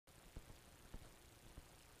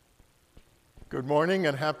Good morning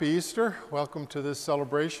and happy Easter. Welcome to this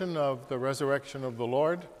celebration of the resurrection of the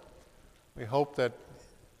Lord. We hope that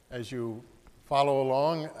as you follow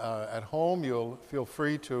along at home, you'll feel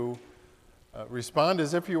free to respond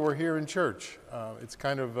as if you were here in church. It's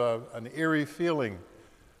kind of an eerie feeling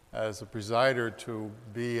as a presider to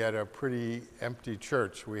be at a pretty empty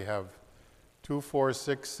church. We have 2, 4,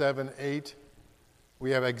 6, 7, 8.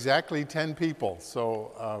 We have exactly 10 people,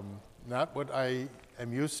 so not what I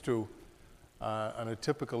am used to on a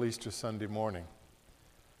typical Easter Sunday morning.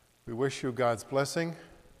 We wish you God's blessing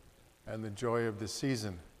and the joy of the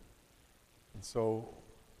season. And so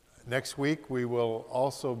next week we will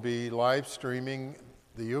also be live streaming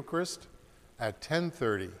the Eucharist at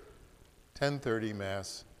 10:30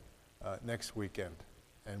 Mass next weekend.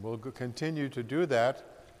 And we'll continue to do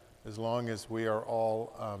that as long as we are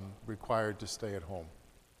all required to stay at home.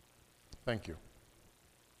 Thank you.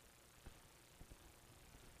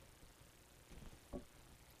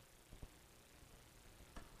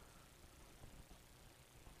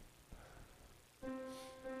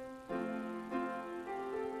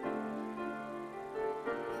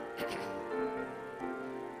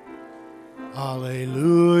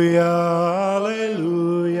 Alleluia,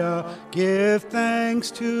 alleluia, give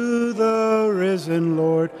thanks to the risen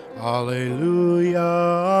Lord. Alleluia,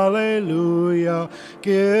 alleluia,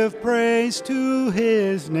 give praise to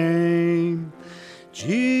his name.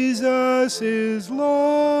 Jesus is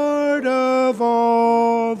Lord of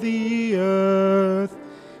all the earth.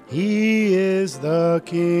 He is the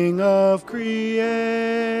King of creation.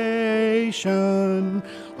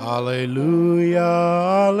 Alleluia,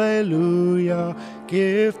 alleluia,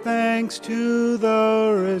 give thanks to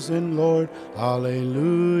the risen Lord.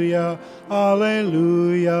 Alleluia,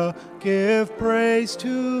 alleluia, give praise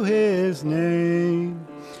to his name.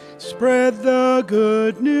 Spread the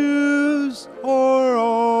good news o'er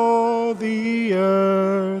all the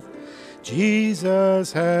earth.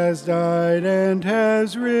 Jesus has died and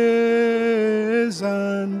has risen.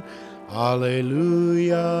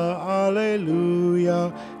 Alleluia,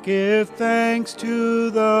 alleluia, give thanks to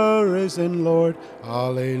the risen Lord.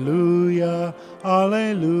 Alleluia,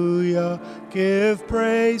 alleluia, give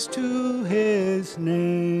praise to his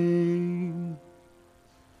name.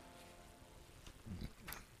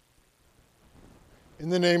 In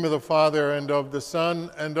the name of the Father, and of the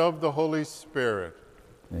Son, and of the Holy Spirit.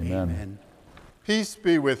 Amen. Amen. Peace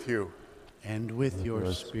be with you. And with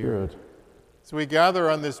your spirit. So we gather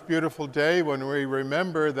on this beautiful day when we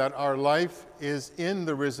remember that our life is in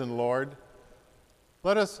the risen Lord.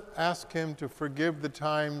 Let us ask him to forgive the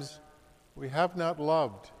times we have not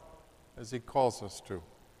loved as he calls us to.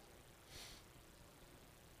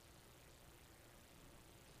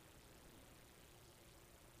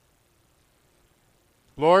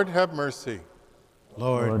 Lord, have mercy.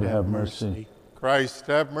 Lord, have mercy. Christ,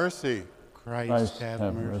 have mercy. Christ,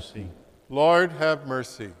 have mercy. Lord, have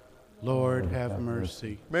mercy. Lord, have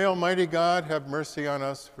mercy. May Almighty God have mercy on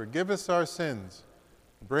us, forgive us our sins,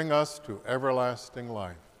 and bring us to everlasting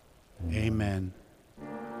life. Amen.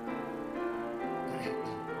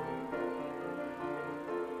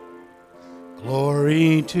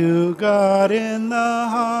 Glory to God in the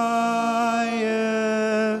highest,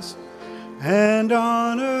 and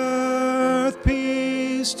on earth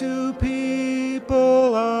peace to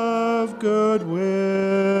people of good will.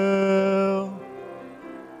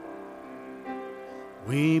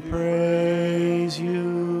 We praise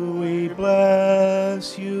you, we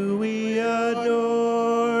bless you, we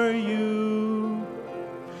adore you,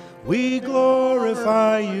 we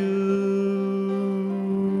glorify you.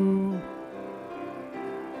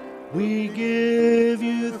 We give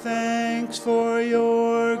you thanks for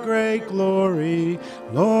your great glory,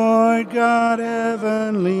 Lord God,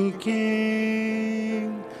 heavenly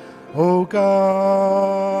King. O God,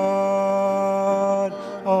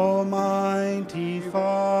 Almighty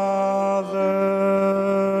Father,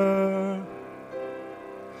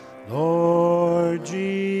 Lord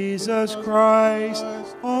Jesus Christ,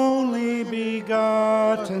 only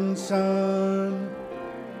begotten Son,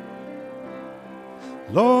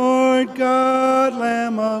 Lord God,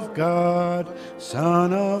 Lamb of God,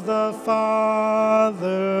 Son of the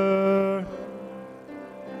Father,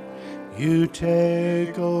 you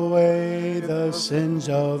take away the sins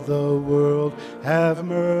of the world, have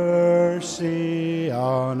mercy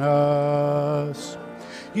on us.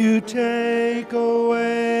 You take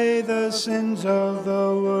away the sins of the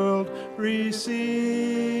world,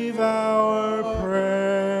 receive our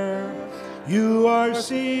prayer. You are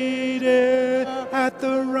seated at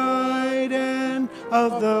the right hand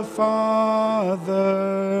of the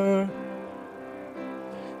Father.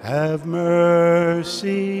 Have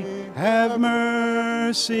mercy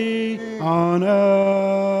on us.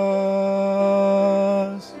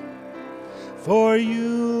 For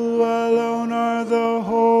you alone are the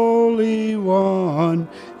Holy One,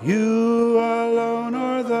 you alone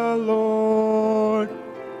are the Lord,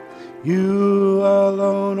 you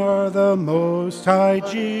alone are the Most High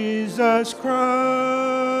Jesus Christ,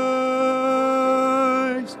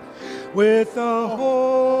 with the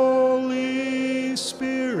Holy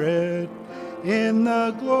Spirit, in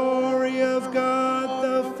the glory of God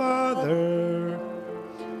the Father.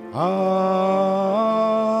 Amen.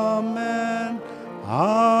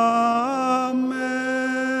 Amen.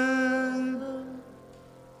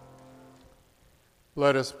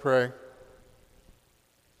 Let us pray.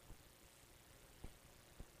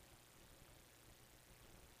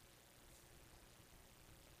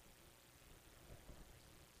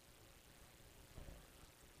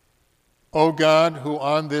 O God, who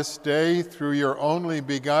on this day, through your only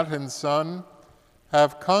begotten Son,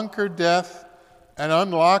 have conquered death and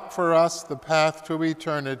unlocked for us the path to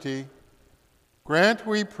eternity, grant,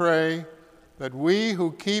 we pray, that we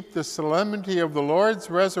who keep the solemnity of the Lord's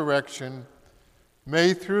resurrection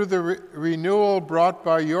may, through the renewal brought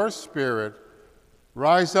by your Spirit,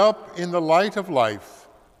 rise up in the light of life.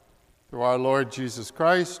 Through our Lord Jesus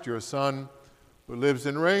Christ, your Son, who lives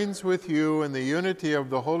and reigns with you in the unity of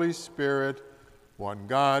the Holy Spirit, one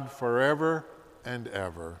God, forever and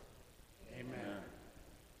ever. Amen.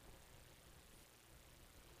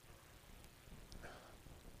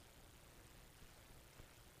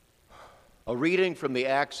 A reading from the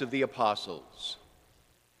Acts of the Apostles.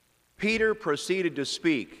 Peter proceeded to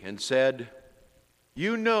speak and said,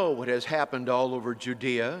 "You know what has happened all over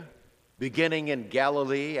Judea, beginning in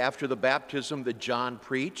Galilee after the baptism that John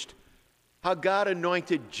preached, how God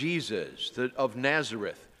anointed Jesus of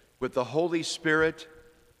Nazareth with the Holy Spirit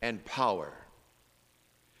and power.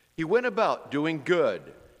 He went about doing good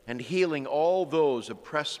and healing all those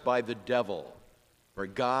oppressed by the devil, for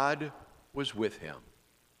God was with him.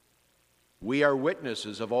 We are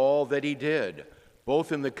witnesses of all that he did,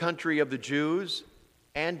 both in the country of the Jews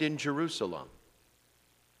and in Jerusalem.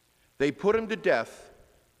 They put him to death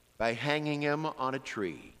by hanging him on a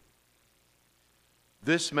tree.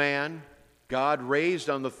 This man God raised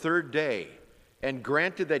on the third day and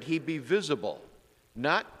granted that he be visible,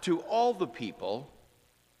 not to all the people,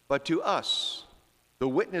 but to us, the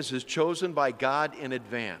witnesses chosen by God in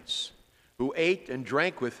advance, who ate and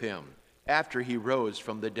drank with him after he rose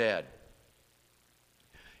from the dead.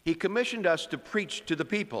 He commissioned us to preach to the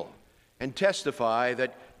people and testify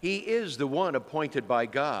that he is the one appointed by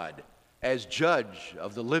God as judge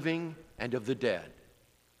of the living and of the dead.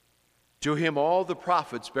 To him all the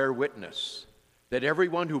prophets bear witness that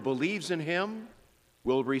everyone who believes in him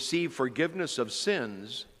will receive forgiveness of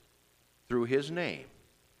sins through his name."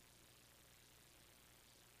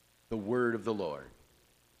 The word of the Lord.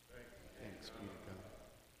 Thanks be to God.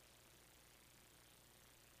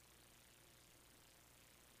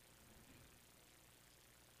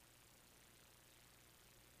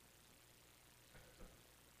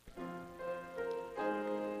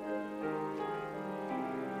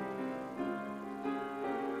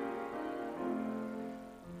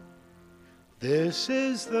 This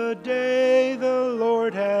is the day the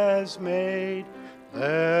Lord has made.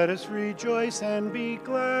 Let us rejoice and be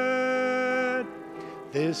glad.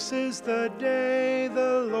 This is the day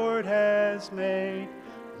the Lord has made.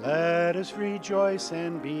 Let us rejoice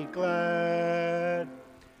and be glad.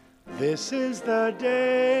 This is the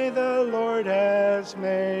day the Lord has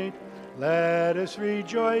made. Let us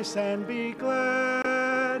rejoice and be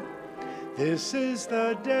glad. This is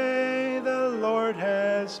the day the Lord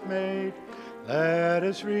has made. Let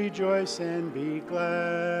us rejoice and be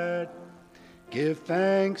glad. Give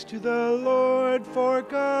thanks to the Lord, for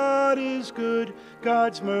God is good.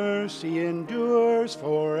 God's mercy endures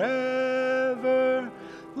forever.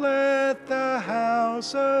 Let the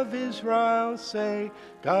house of Israel say,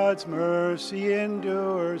 God's mercy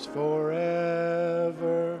endures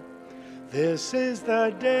forever. This is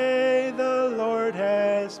the day the Lord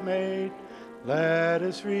has made. Let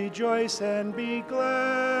us rejoice and be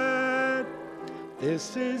glad.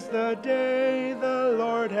 This is the day the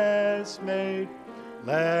Lord has made.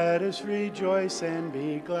 Let us rejoice and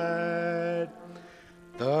be glad.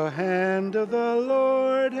 The hand of the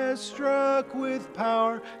Lord has struck with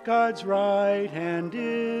power. God's right hand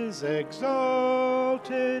is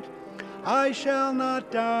exalted. I shall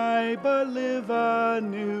not die, but live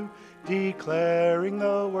anew, declaring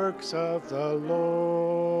the works of the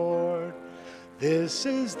Lord. This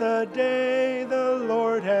is the day the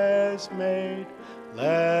Lord has made.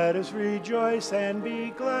 let us rejoice and be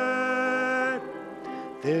glad.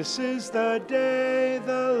 This is the day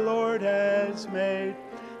the Lord has made.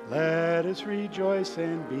 Let us rejoice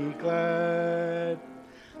and be glad.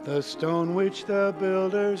 The stone which the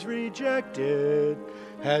builders rejected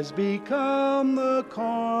has become the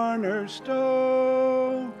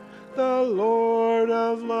cornerstone. The Lord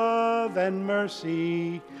of love and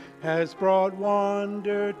mercy has brought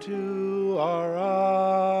wonder to our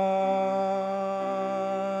eyes.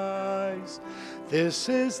 This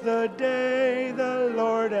is the day the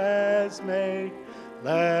Lord has made.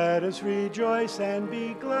 Let us rejoice and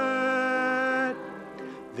be glad.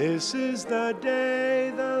 This is the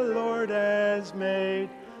day the Lord has made.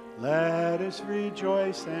 Let us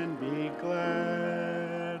rejoice and be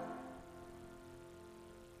glad.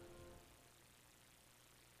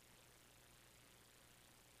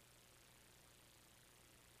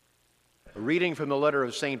 A reading from the letter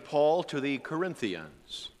of St. Paul to the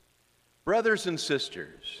Corinthians. Brothers and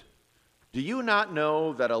sisters, do you not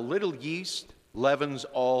know that a little yeast leavens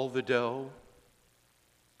all the dough?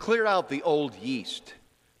 Clear out the old yeast,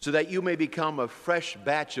 so that you may become a fresh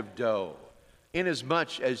batch of dough,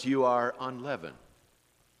 inasmuch as you are unleavened.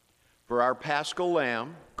 For our Paschal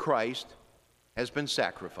Lamb, Christ, has been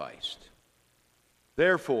sacrificed.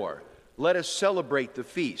 Therefore, let us celebrate the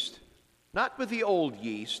feast, not with the old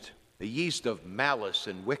yeast, the yeast of malice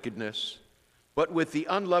and wickedness, but with the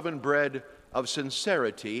unleavened bread of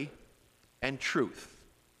sincerity and truth.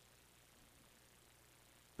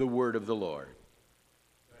 The word of the Lord.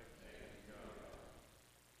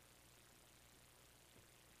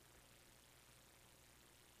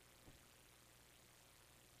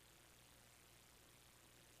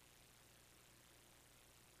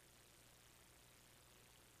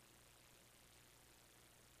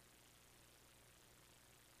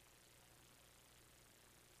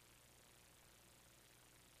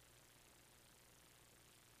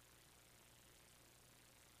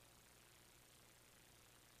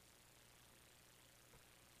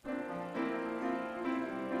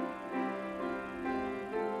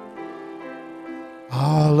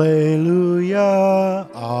 Alleluia,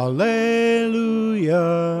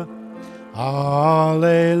 alleluia,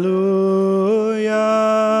 alleluia,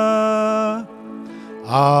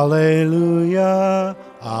 alleluia,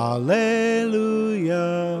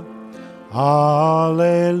 alleluia,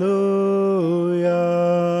 alleluia,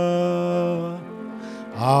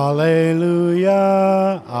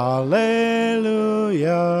 alleluia,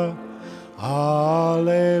 alleluia,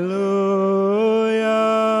 alleluia.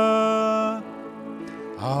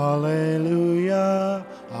 Alleluia,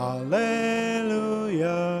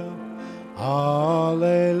 alleluia,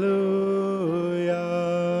 alleluia.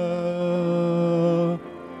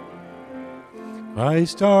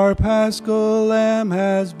 Christ our Paschal Lamb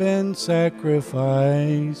has been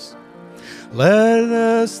sacrificed. Let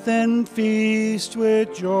us then feast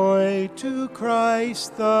with joy to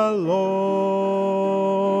Christ the Lord.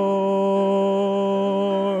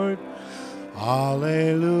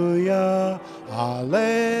 Alleluia,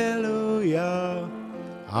 alleluia,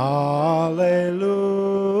 alleluia,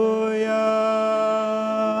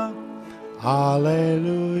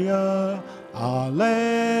 alleluia,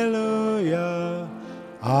 alleluia,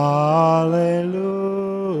 alleluia.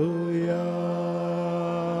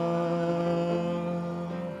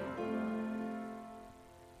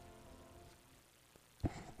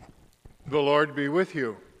 The Lord be with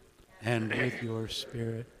you. And with your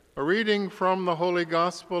spirit. A reading from the Holy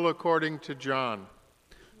Gospel according to John.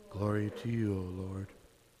 Glory to you, O Lord.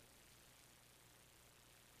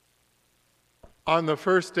 On the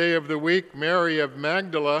first day of the week, Mary of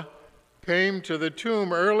Magdala came to the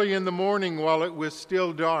tomb early in the morning while it was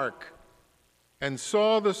still dark, and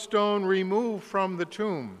saw the stone removed from the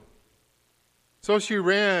tomb. So she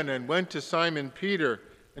ran and went to Simon Peter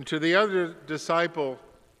and to the other disciple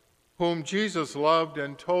whom Jesus loved,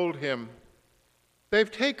 and told him,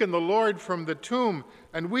 "They've taken the Lord from the tomb,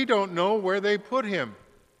 and we don't know where they put him."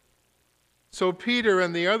 So Peter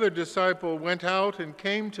and the other disciple went out and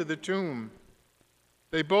came to the tomb.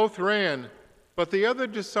 They both ran, but the other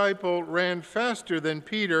disciple ran faster than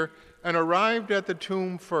Peter and arrived at the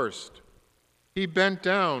tomb first. He bent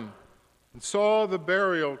down and saw the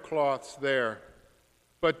burial cloths there,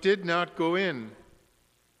 but did not go in.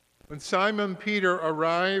 When Simon Peter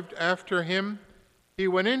arrived after him, he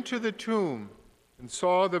went into the tomb and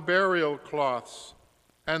saw the burial cloths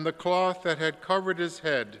and the cloth that had covered his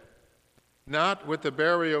head, not with the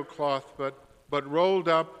burial cloth, but rolled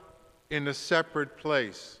up in a separate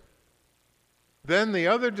place. Then the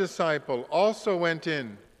other disciple also went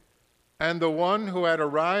in, and the one who had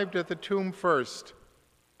arrived at the tomb first,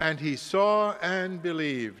 And he saw and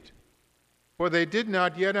believed, for they did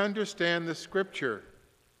not yet understand the scripture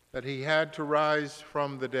that he had to rise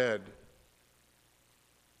from the dead.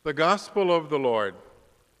 The Gospel of the Lord.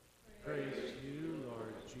 Praise to you,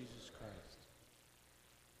 Lord Jesus Christ.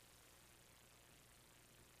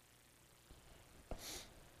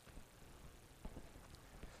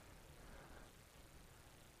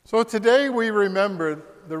 So today we remember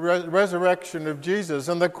the resurrection of Jesus,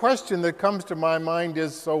 and the question that comes to my mind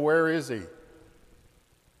is, so where is he? If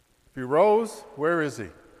he rose, where is he?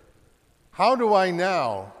 How do I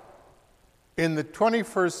now, in the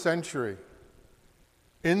 21st century,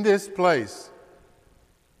 in this place,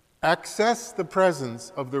 access the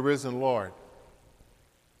presence of the risen Lord?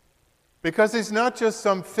 Because he's not just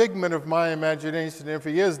some figment of my imagination. If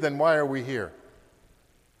he is, then why are we here?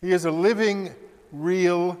 He is a living,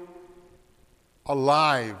 real,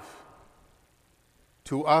 alive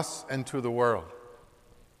to us and to the world.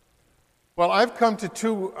 Well, I've come to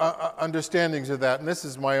two understandings of that, and this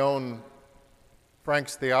is my own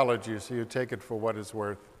Frank's theology, so you take it for what it's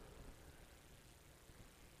worth.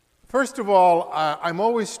 First of all, I'm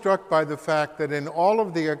always struck by the fact that in all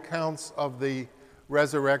of the accounts of the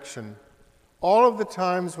resurrection, all of the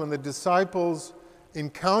times when the disciples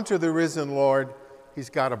encounter the risen Lord, he's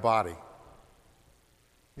got a body.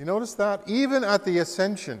 You notice that? Even at the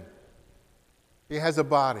ascension, he has a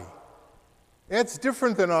body. It's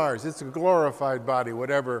different than ours. It's a glorified body,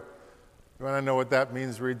 whatever. You want to know what that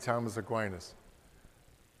means? Read Thomas Aquinas.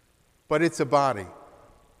 But it's a body.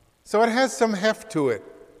 So it has some heft to it.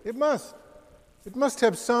 It must. It must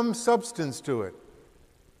have some substance to it.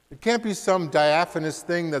 It can't be some diaphanous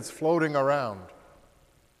thing that's floating around.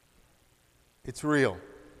 It's real.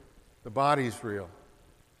 The body's real.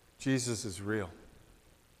 Jesus is real.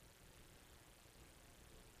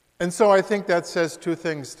 And so I think that says two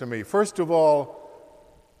things to me. First of all,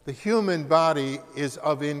 the human body is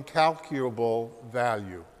of incalculable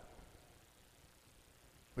value.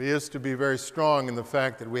 We used to be very strong in the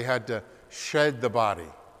fact that we had to shed the body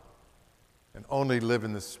and only live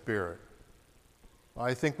in the spirit. Well,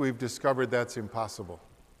 I think we've discovered that's impossible.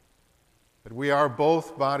 That we are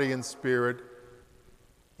both body and spirit,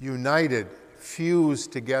 united,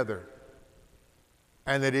 fused together.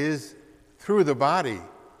 And it is through the body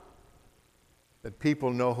that people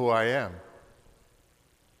know who I am.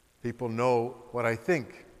 People know what I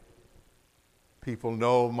think. People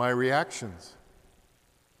know my reactions.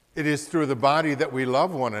 It is through the body that we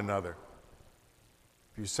love one another.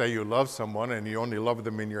 If you say you love someone and you only love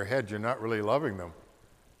them in your head, you're not really loving them.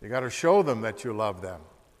 You got to show them that you love them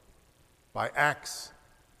by acts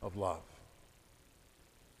of love.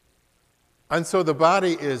 And so the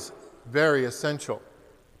body is very essential.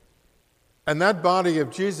 And that body of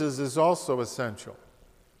Jesus is also essential.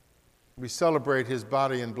 We celebrate his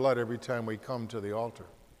body and blood every time we come to the altar.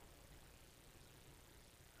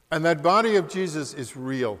 And that body of Jesus is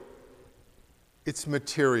real. It's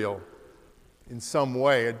material in some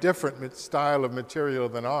way, a different style of material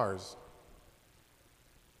than ours.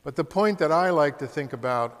 But the point that I like to think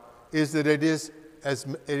about is that it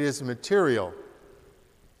is material.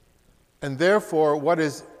 And therefore, what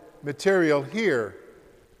is material here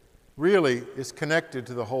really is connected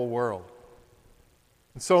to the whole world.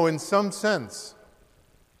 And so in some sense,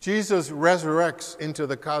 Jesus resurrects into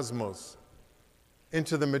the cosmos,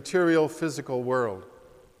 into the material physical world.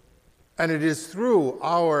 And it is through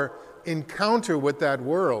our encounter with that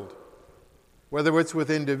world, whether it's with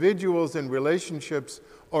individuals and relationships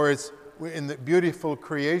or it's in the beautiful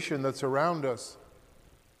creation that's around us,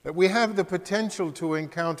 that we have the potential to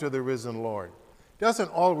encounter the risen Lord. It doesn't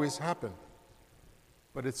always happen,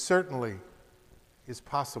 but it certainly is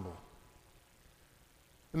possible.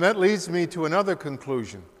 And that leads me to another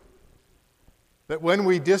conclusion, that when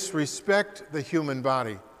we disrespect the human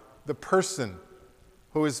body, the person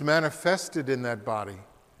who is manifested in that body,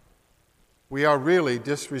 we are really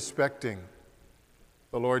disrespecting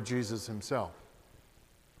the Lord Jesus himself.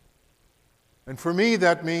 And for me,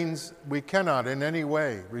 that means we cannot in any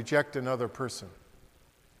way reject another person.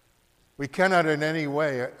 We cannot in any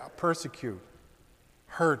way persecute,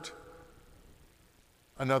 hurt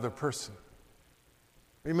another person.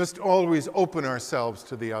 We must always open ourselves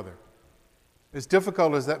to the other. As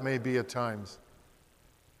difficult as that may be at times,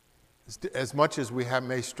 as much as we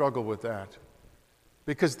may struggle with that,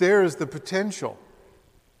 because there is the potential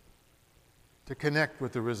to connect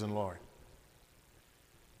with the risen Lord.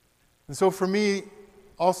 And so for me,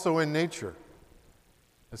 also in nature,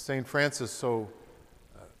 as St. Francis so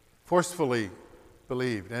forcefully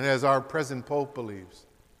believed, and as our present Pope believes,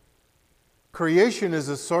 creation is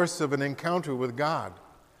a source of an encounter with God.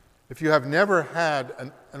 If you have never had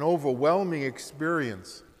an overwhelming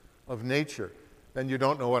experience of nature, then you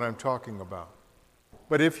don't know what I'm talking about.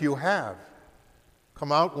 But if you have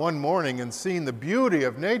come out one morning and seen the beauty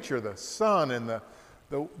of nature, the sun and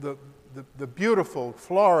the beautiful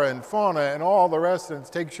flora and fauna and all the rest, and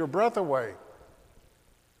it takes your breath away,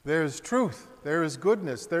 there is truth, there is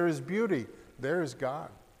goodness, there is beauty, there is God.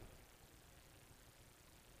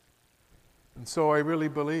 And so I really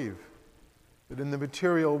believe that in the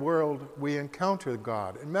material world we encounter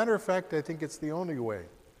God. As a matter of fact, I think it's the only way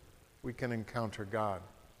we can encounter God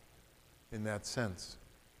in that sense.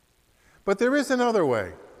 But there is another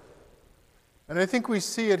way, and I think we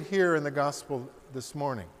see it here in the gospel this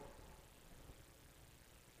morning.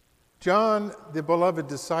 John, the beloved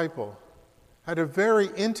disciple, had a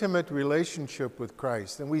very intimate relationship with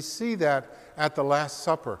Christ, and we see that at the Last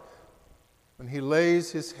Supper when he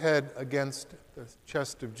lays his head against the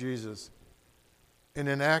chest of Jesus in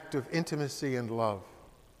an act of intimacy and love.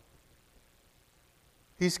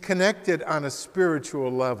 He's connected on a spiritual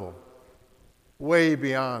level, way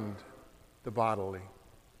beyond the bodily.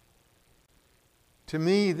 To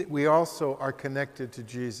me, we also are connected to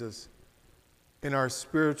Jesus in our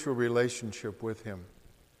spiritual relationship with him,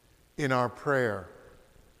 in our prayer,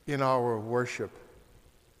 in our worship,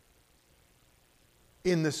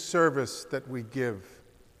 in the service that we give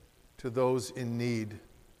to those in need,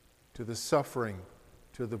 to the suffering,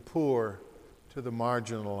 to the poor, to the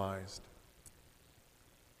marginalized.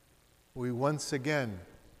 We once again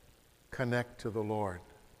connect to the Lord.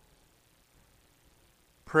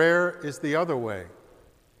 Prayer is the other way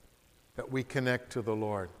that we connect to the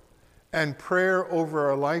Lord. And prayer over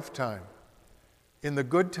a lifetime, in the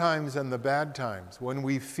good times and the bad times, when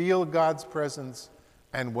we feel God's presence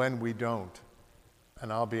and when we don't.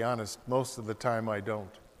 And I'll be honest, most of the time I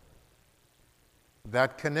don't.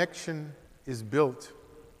 That connection is built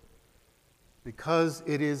because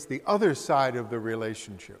it is the other side of the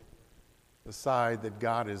relationship, the side that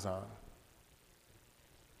God is on,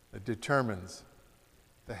 that determines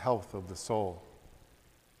the health of the soul.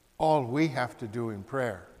 All we have to do in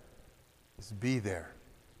prayer is be there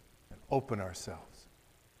and open ourselves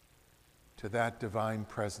to that divine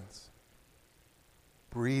presence,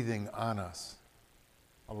 breathing on us,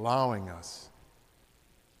 allowing us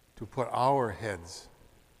to put our heads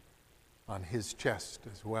on his chest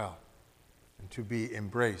as well, and to be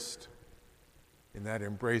embraced in that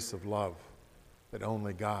embrace of love that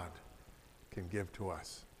only God can give to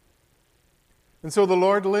us. And so the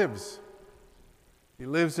Lord lives. He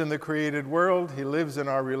lives in the created world. He lives in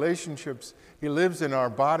our relationships. He lives in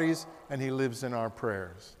our bodies, and he lives in our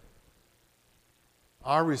prayers.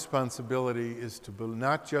 Our responsibility is to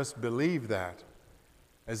not just believe that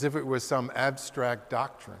as if it was some abstract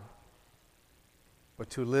doctrine,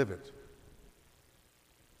 but to live it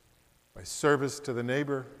by service to the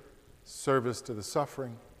neighbor, service to the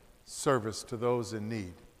suffering, service to those in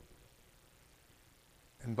need,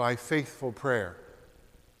 and by faithful prayer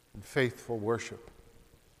and faithful worship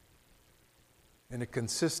in a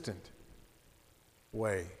consistent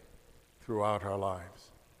way throughout our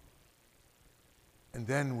lives. And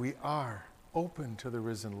then we are open to the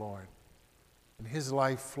risen Lord, and his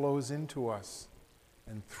life flows into us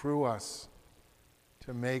and through us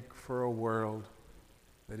to make for a world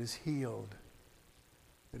that is healed,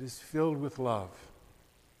 that is filled with love,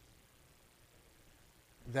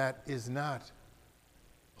 that is not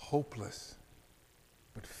hopeless,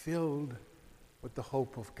 but filled with the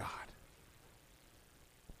hope of God.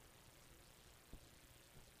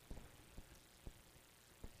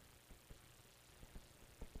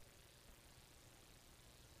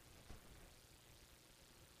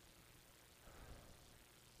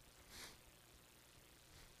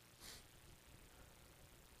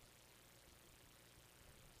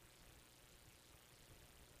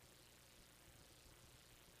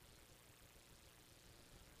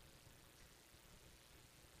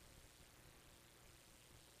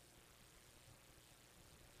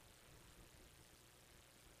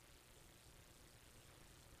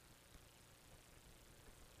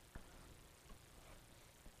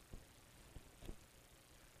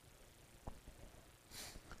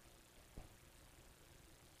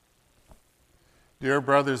 Dear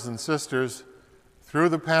brothers and sisters, through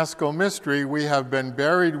the Paschal mystery, we have been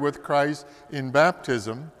buried with Christ in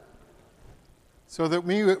baptism so that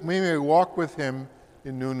we may walk with him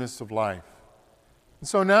in newness of life. And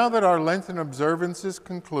so now that our Lenten observance is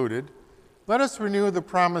concluded, let us renew the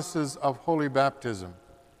promises of holy baptism,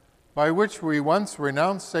 by which we once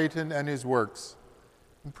renounced Satan and his works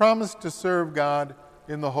and promised to serve God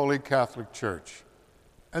in the Holy Catholic Church.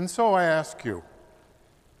 And so I ask you,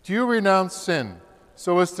 do you renounce sin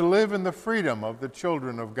so as to live in the freedom of the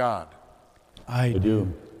children of God? I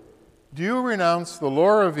do. Do you renounce the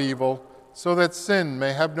lure of evil so that sin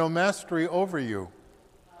may have no mastery over you?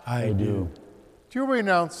 I do. Do you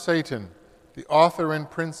renounce Satan, the author and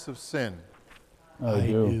prince of sin? I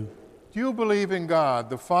do. Do you believe in God,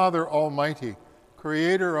 the Father Almighty,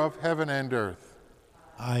 creator of heaven and earth?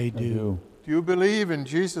 I do. Do you believe in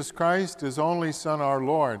Jesus Christ, his only Son, our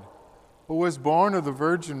Lord, who was born of the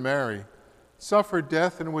Virgin Mary, suffered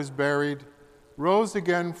death and was buried, rose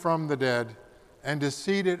again from the dead, and is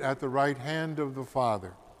seated at the right hand of the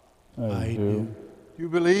Father? I do. Do you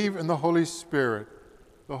believe in the Holy Spirit,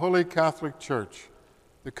 the Holy Catholic Church,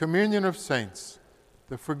 the communion of saints,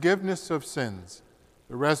 the forgiveness of sins,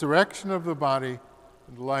 the resurrection of the body,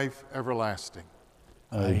 and life everlasting?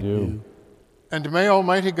 I do. And may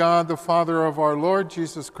Almighty God, the Father of our Lord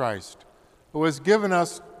Jesus Christ, who has given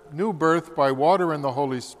us new birth by water and the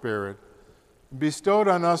Holy Spirit, and bestowed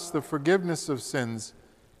on us the forgiveness of sins,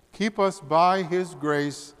 keep us by his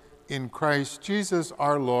grace in Christ Jesus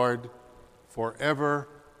our Lord, forever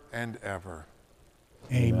and ever.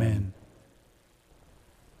 Amen.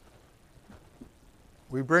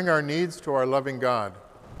 We bring our needs to our loving God,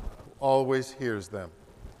 who always hears them.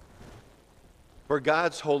 For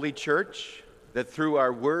God's holy church, that through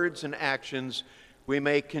our words and actions we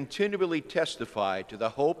may continually testify to the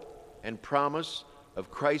hope and promise of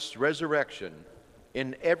Christ's resurrection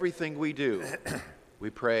in everything we do, we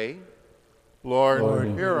pray. Lord,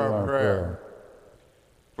 hear our prayer.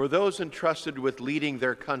 For those entrusted with leading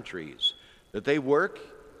their countries, that they work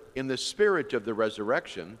in the spirit of the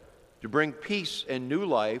resurrection to bring peace and new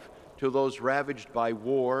life to those ravaged by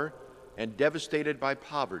war and devastated by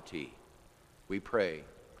poverty, we pray.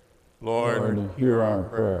 Lord, hear our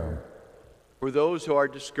prayer. For those who are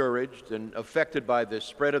discouraged and affected by the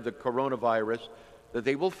spread of the coronavirus, that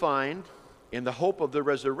they will find, in the hope of the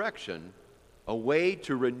resurrection, a way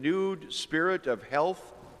to renewed spirit of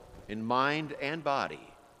health in mind and body,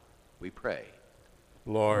 we pray.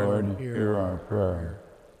 Lord, hear our prayer.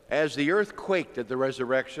 As the earth quaked at the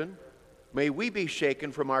resurrection, may we be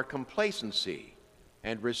shaken from our complacency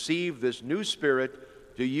and receive this new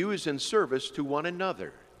spirit to use in service to one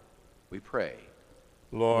another, we pray.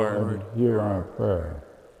 Lord, hear our prayer.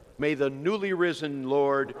 May the newly risen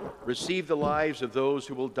Lord receive the lives of those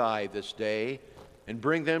who will die this day and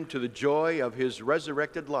bring them to the joy of his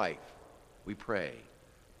resurrected life, we pray.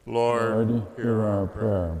 Lord, hear our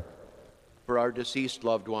prayer. For our deceased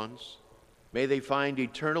loved ones, may they find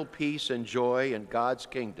eternal peace and joy in God's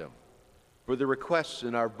kingdom. For the requests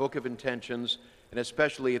in our book of intentions, and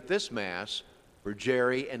especially at this Mass, for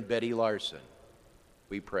Jerry and Betty Larson,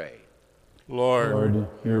 we pray. Lord,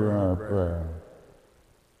 hear our prayer.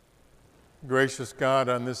 Gracious God,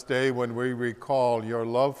 on this day when we recall your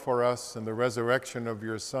love for us and the resurrection of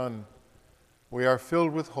your Son, we are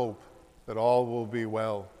filled with hope that all will be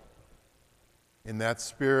well. In that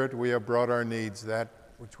spirit, we have brought our needs, that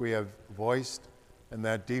which we have voiced and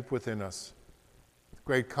that deep within us. With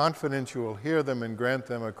great confidence, you will hear them and grant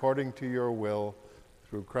them according to your will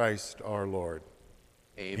through Christ our Lord.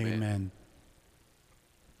 Amen. Amen.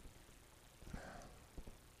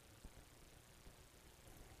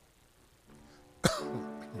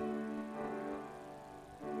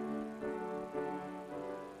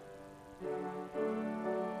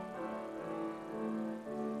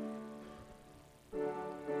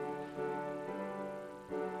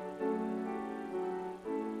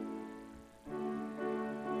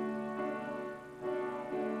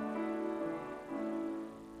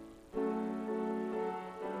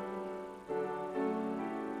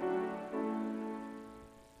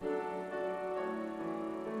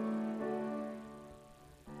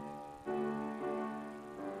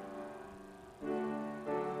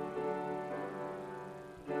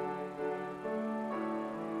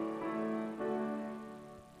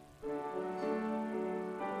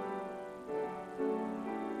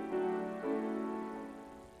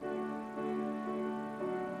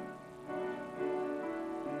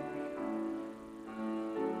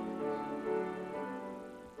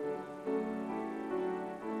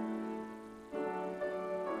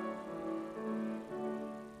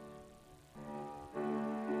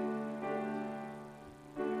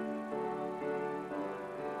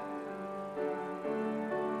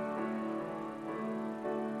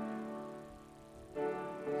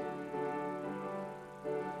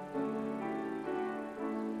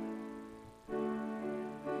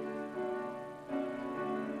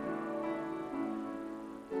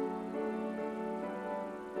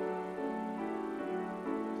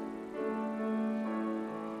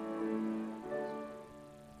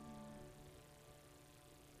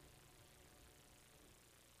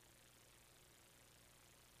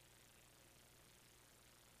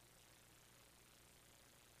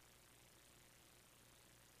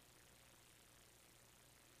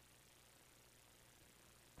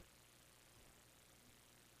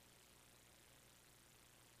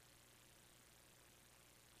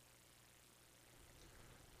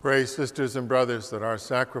 Pray, sisters and brothers, that our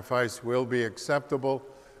sacrifice will be acceptable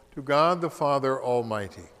to God the Father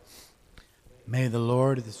Almighty. May the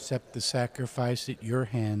Lord accept the sacrifice at your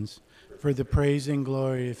hands for the praise and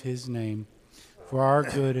glory of his name, for our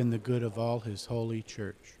good and the good of all his holy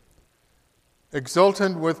church.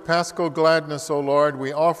 Exultant with paschal gladness, O Lord,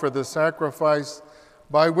 we offer the sacrifice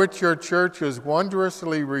by which your church is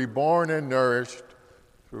wondrously reborn and nourished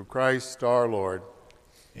through Christ our Lord.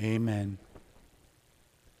 Amen.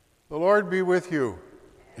 The Lord be with you.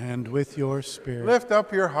 And with your spirit. Lift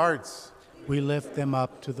up your hearts. We lift them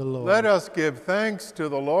up to the Lord. Let us give thanks to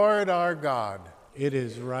the Lord our God. It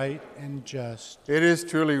is right and just. It is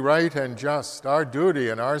truly right and just, our duty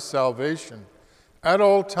and our salvation, at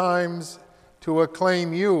all times to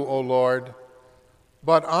acclaim you, O Lord,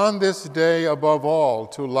 but on this day above all,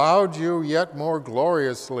 to laud you yet more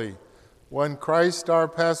gloriously when Christ our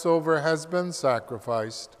Passover has been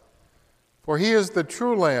sacrificed. For he is the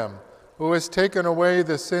true Lamb who has taken away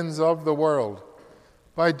the sins of the world.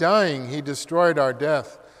 By dying, he destroyed our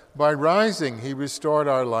death. By rising, he restored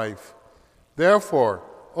our life. Therefore,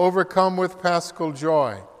 overcome with paschal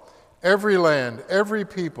joy, every land, every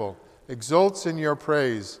people exults in your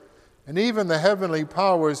praise, and even the heavenly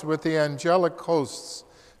powers with the angelic hosts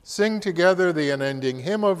sing together the unending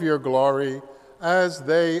hymn of your glory as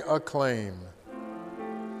they acclaim.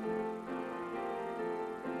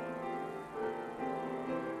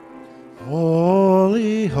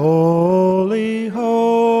 Holy, holy,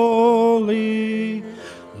 holy,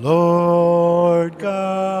 Lord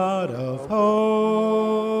God of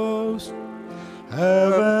hosts,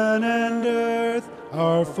 heaven and earth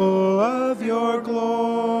are full of your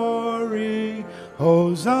glory.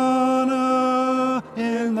 Hosanna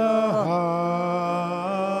in the highest.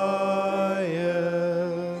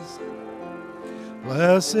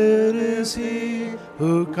 Blessed is he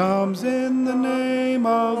who comes in the name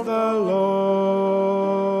of the Lord.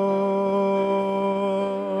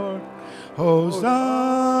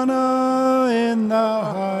 Hosanna in the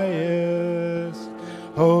highest.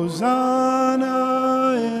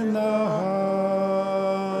 Hosanna in the highest.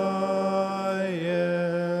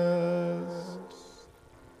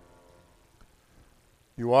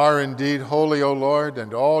 You are indeed holy, O Lord,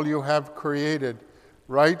 and all you have created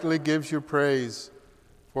rightly gives you praise.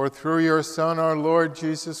 For through your Son, our Lord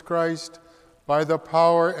Jesus Christ, by the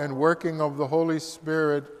power and working of the Holy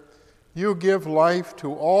Spirit, you give life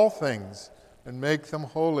to all things and make them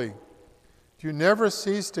holy. You never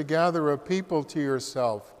cease to gather a people to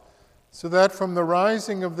yourself, so that from the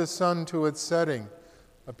rising of the sun to its setting,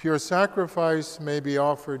 a pure sacrifice may be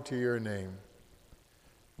offered to your name.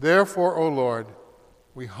 Therefore, O Lord,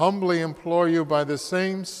 we humbly implore you by the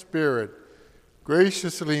same Spirit,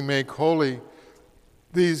 graciously make holy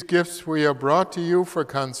these gifts we have brought to you for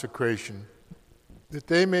consecration, that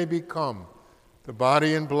they may become the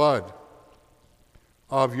body and blood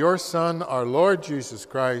of your Son, our Lord Jesus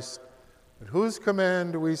Christ, at whose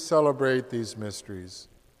command we celebrate these mysteries.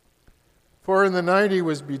 For in the night he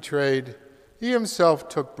was betrayed, he himself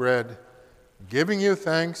took bread. Giving you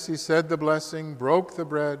thanks, he said the blessing, broke the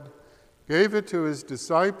bread, gave it to his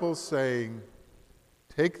disciples, saying,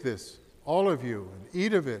 "Take this, all of you, and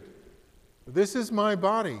eat of it. This is my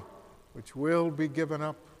body, which will be given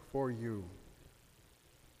up for you."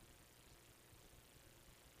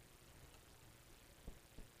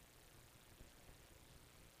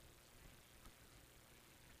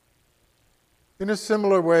 In a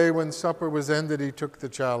similar way, when supper was ended, he took the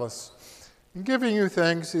chalice. And giving you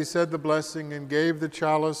thanks, he said the blessing and gave the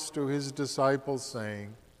chalice to his disciples,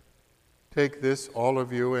 saying, "Take this, all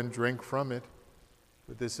of you, and drink from it,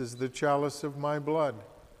 for this is the chalice of my blood,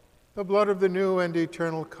 the blood of the new and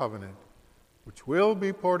eternal covenant, which will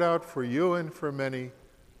be poured out for you and for many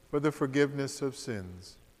for the forgiveness of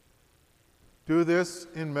sins. Do this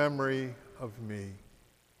in memory of me."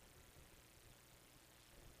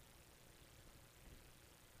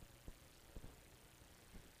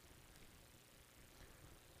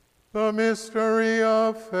 The mystery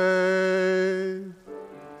of faith.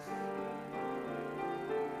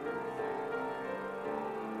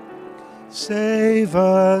 Save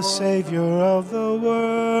us, Savior of the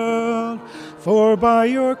world, for by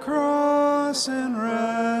your cross and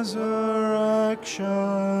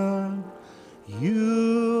resurrection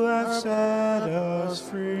you have set us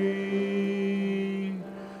free.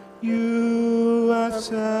 You have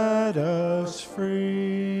set us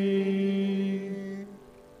free.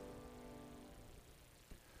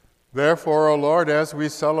 Therefore, O Lord, as we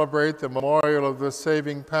celebrate the memorial of the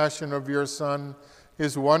saving passion of your Son,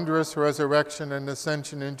 his wondrous resurrection and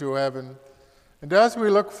ascension into heaven, and as we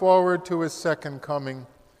look forward to his second coming,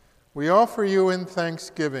 we offer you in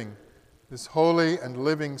thanksgiving this holy and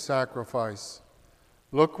living sacrifice.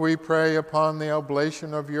 Look, we pray, upon the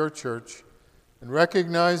oblation of your church, and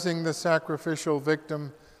recognizing the sacrificial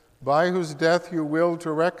victim by whose death you willed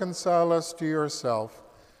to reconcile us to yourself,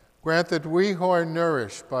 grant that we who are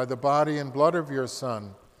nourished by the body and blood of your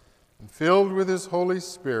Son, and filled with his Holy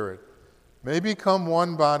Spirit, may become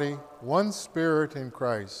one body, one spirit in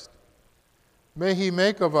Christ. May he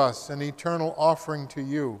make of us an eternal offering to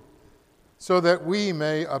you, so that we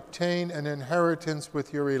may obtain an inheritance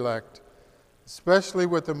with your elect, especially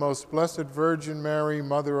with the most blessed Virgin Mary,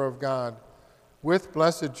 Mother of God, with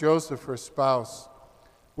blessed Joseph, her spouse,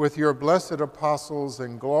 with your blessed apostles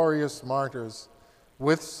and glorious martyrs,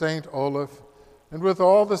 with Saint Olaf, and with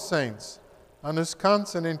all the saints, on whose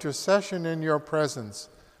constant intercession in your presence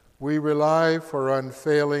we rely for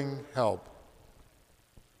unfailing help.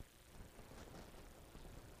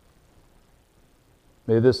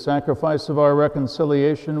 May this sacrifice of our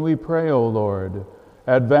reconciliation, we pray, O Lord,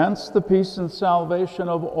 advance the peace and salvation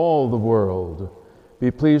of all the world.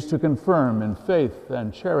 Be pleased to confirm in faith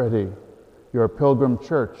and charity your pilgrim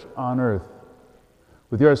church on earth.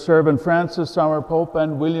 With your servant Francis, our Pope,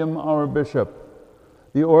 and William, our Bishop,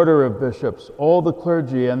 the order of bishops, all the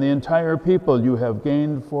clergy, and the entire people you have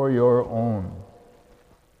gained for your own.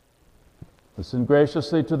 Listen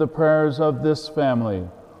graciously to the prayers of this family,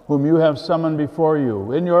 whom you have summoned before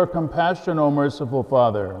you. In your compassion, O merciful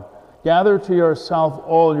Father, gather to yourself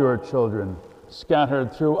all your children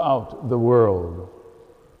scattered throughout the world.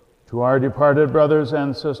 To our departed brothers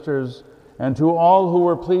and sisters, and to all who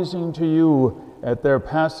were pleasing to you at their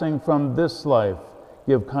passing from this life,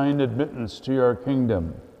 give kind admittance to your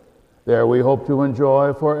kingdom. There we hope to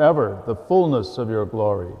enjoy forever the fullness of your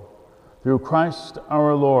glory. Through Christ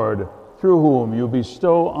our Lord, through whom you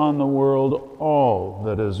bestow on the world all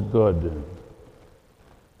that is good.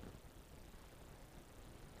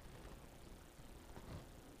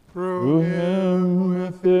 Through him,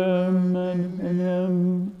 with him, and in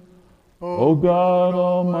him, O God,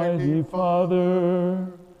 Almighty Father,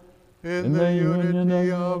 in the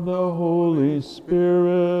unity of the Holy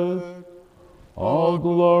Spirit, all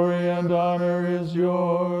glory and honor is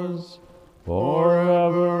yours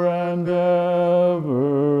forever and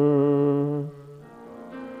ever.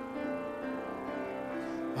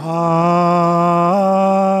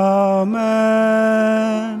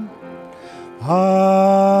 Amen. Amen.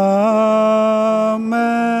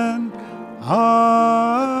 Amen.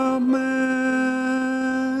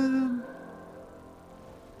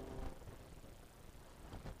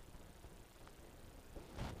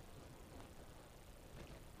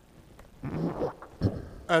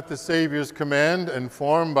 At the Savior's command and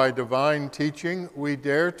formed by divine teaching, we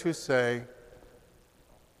dare to say,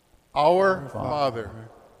 Our Father,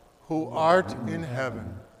 who art in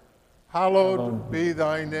heaven, hallowed be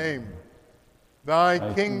thy name.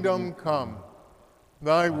 Thy kingdom come,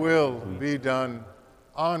 thy will be done,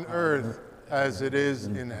 on earth as it is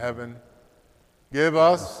in heaven. Give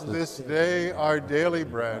us this day our daily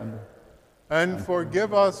bread, and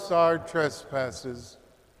forgive us our trespasses,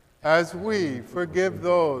 as we forgive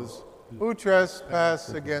those who trespass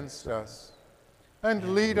against us.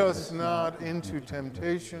 And lead us not into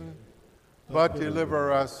temptation, but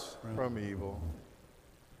deliver us from evil.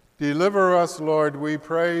 Deliver us, Lord, we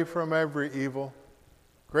pray, from every evil.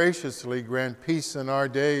 Graciously grant peace in our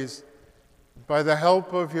days. By the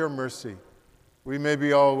help of your mercy, we may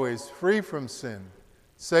be always free from sin,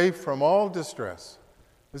 safe from all distress,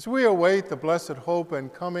 as we await the blessed hope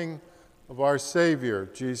and coming of our Savior,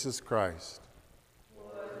 Jesus Christ.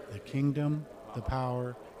 The kingdom, the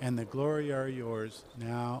power, and the glory are yours,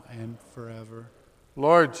 now and forever.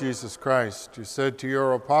 Lord Jesus Christ, you said to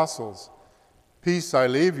your apostles, Peace I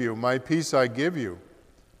leave you, my peace I give you.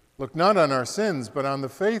 Look not on our sins, but on the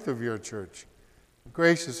faith of your church.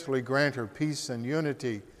 Graciously grant her peace and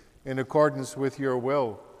unity in accordance with your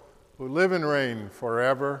will, who live and reign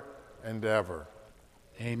forever and ever.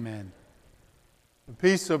 Amen. The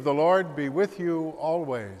peace of the Lord be with you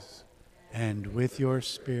always. And with your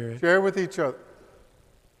spirit. Share with each other.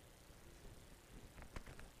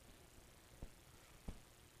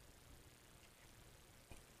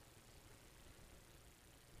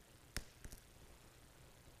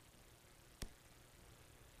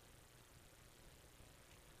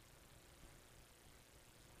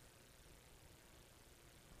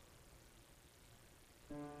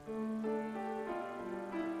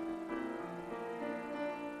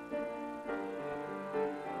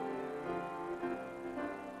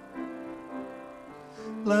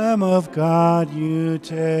 Lamb of God, you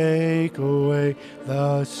take away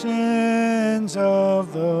the sins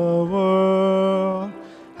of the world.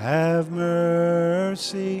 have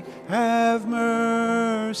mercy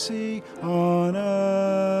on us.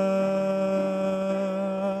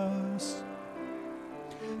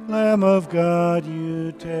 Lamb of God,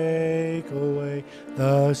 you take away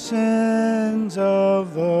the sins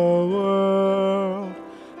of the world.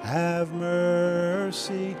 Have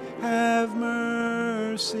mercy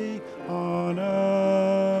on us.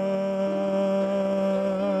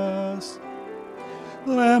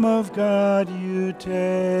 Lamb of God, you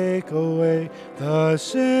take away the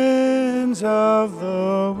sins of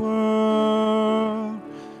the world.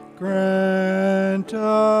 Grant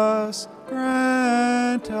us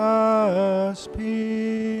peace.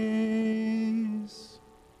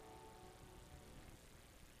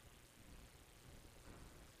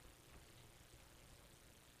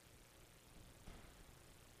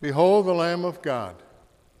 Behold the Lamb of God.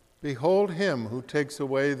 Behold him who takes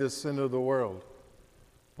away the sin of the world.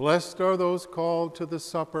 Blessed are those called to the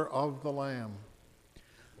supper of the Lamb.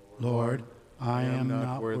 Lord, I am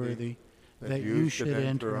not worthy that you should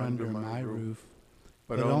enter under my roof,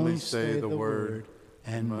 but only say the word,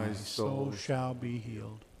 and my soul shall be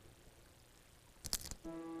healed.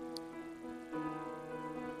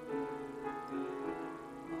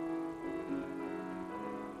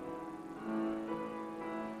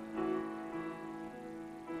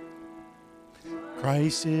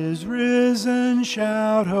 Christ is risen,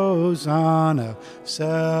 shout Hosanna,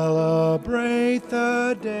 celebrate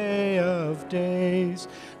the Day of days.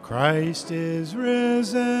 Christ is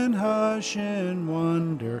risen, hush in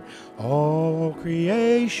wonder, all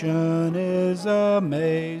creation is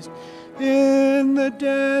amazed. In the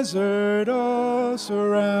desert all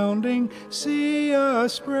surrounding, see a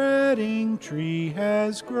spreading tree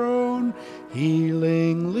has grown.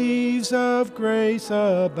 Healing leaves of grace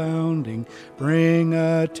abounding, bring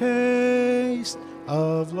a taste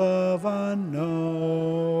of love unknown.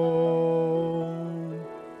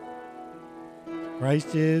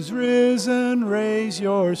 Christ is risen, raise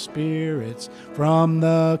your spirits from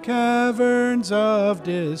the caverns of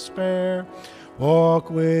despair. Walk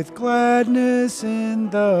with gladness in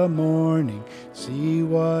the morning, see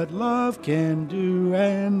what love can do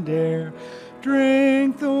and dare.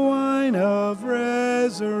 Drink the wine of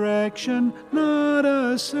resurrection, not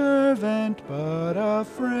a servant but a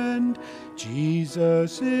friend.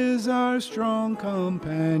 Jesus is our strong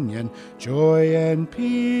companion, joy and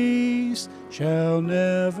peace shall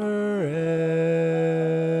never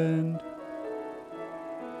end.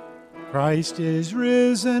 Christ is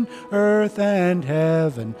risen, earth and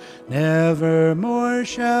heaven nevermore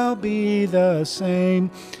shall be the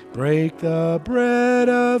same. Break the bread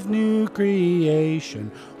of new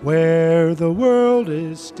creation, where the world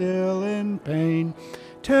is still in pain.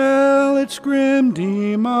 Tell its grim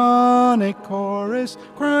demonic chorus,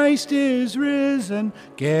 Christ is risen,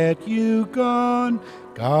 get you gone.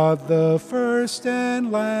 God the first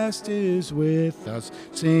and last is with us,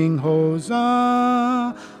 sing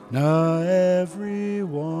Hosanna,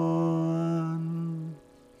 everyone.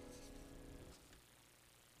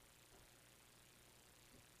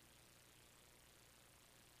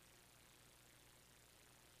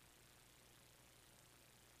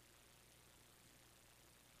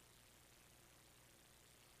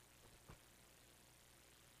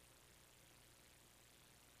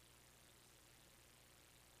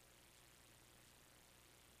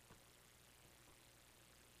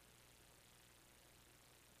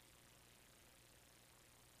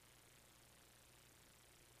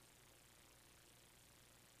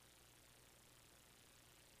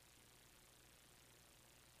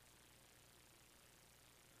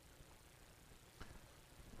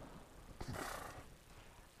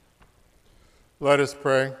 Let us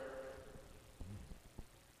pray.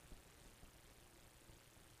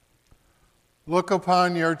 Look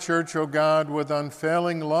upon your church, O God, with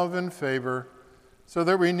unfailing love and favor, so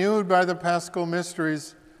that renewed by the Paschal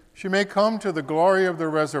mysteries, she may come to the glory of the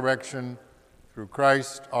resurrection through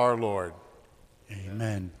Christ our Lord.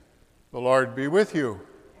 Amen. The Lord be with you.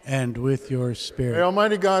 And with your spirit. May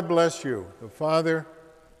Almighty God bless you, the Father,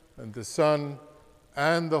 and the Son,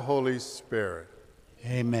 and the Holy Spirit.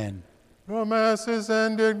 Amen. The Mass is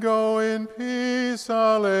ended. Go in peace.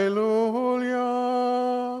 Alleluia.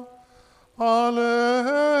 Alleluia.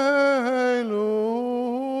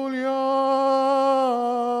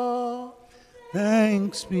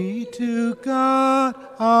 Thanks be to God.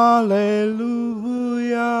 Alleluia.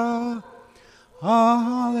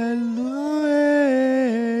 Alleluia.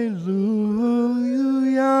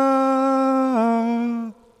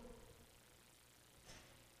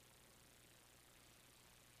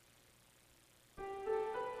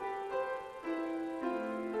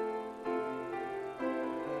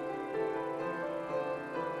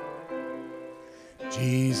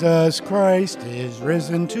 Jesus Christ is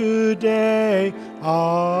risen today.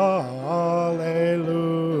 Alleluia.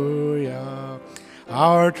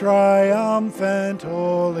 Our triumphant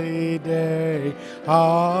holy day.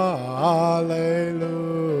 Alleluia.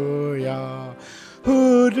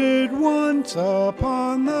 Who did once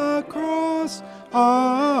upon the cross,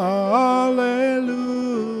 alleluia,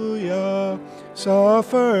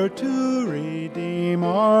 suffer to redeem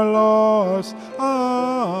our loss,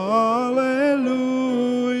 alleluia.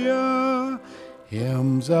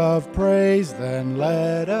 Hymns of praise then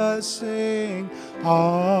let us sing,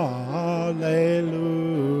 alleluia,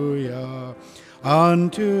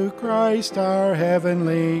 unto Christ our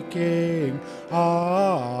heavenly King,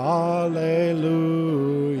 alleluia,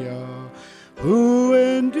 who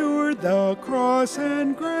endured the cross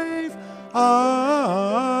and grave, alleluia,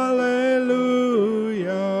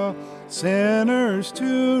 sinners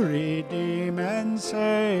to redeem and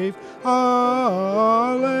save, alleluia.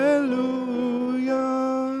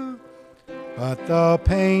 But the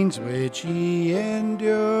pains which he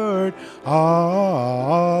endured, alleluia,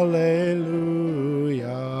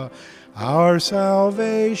 our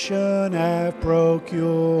salvation hath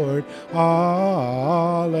procured,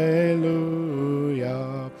 alleluia.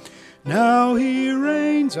 Now he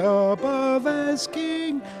reigns above as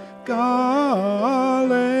King, alleluia,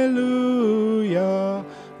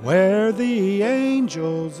 where the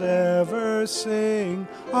angels ever sing,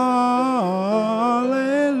 alleluia.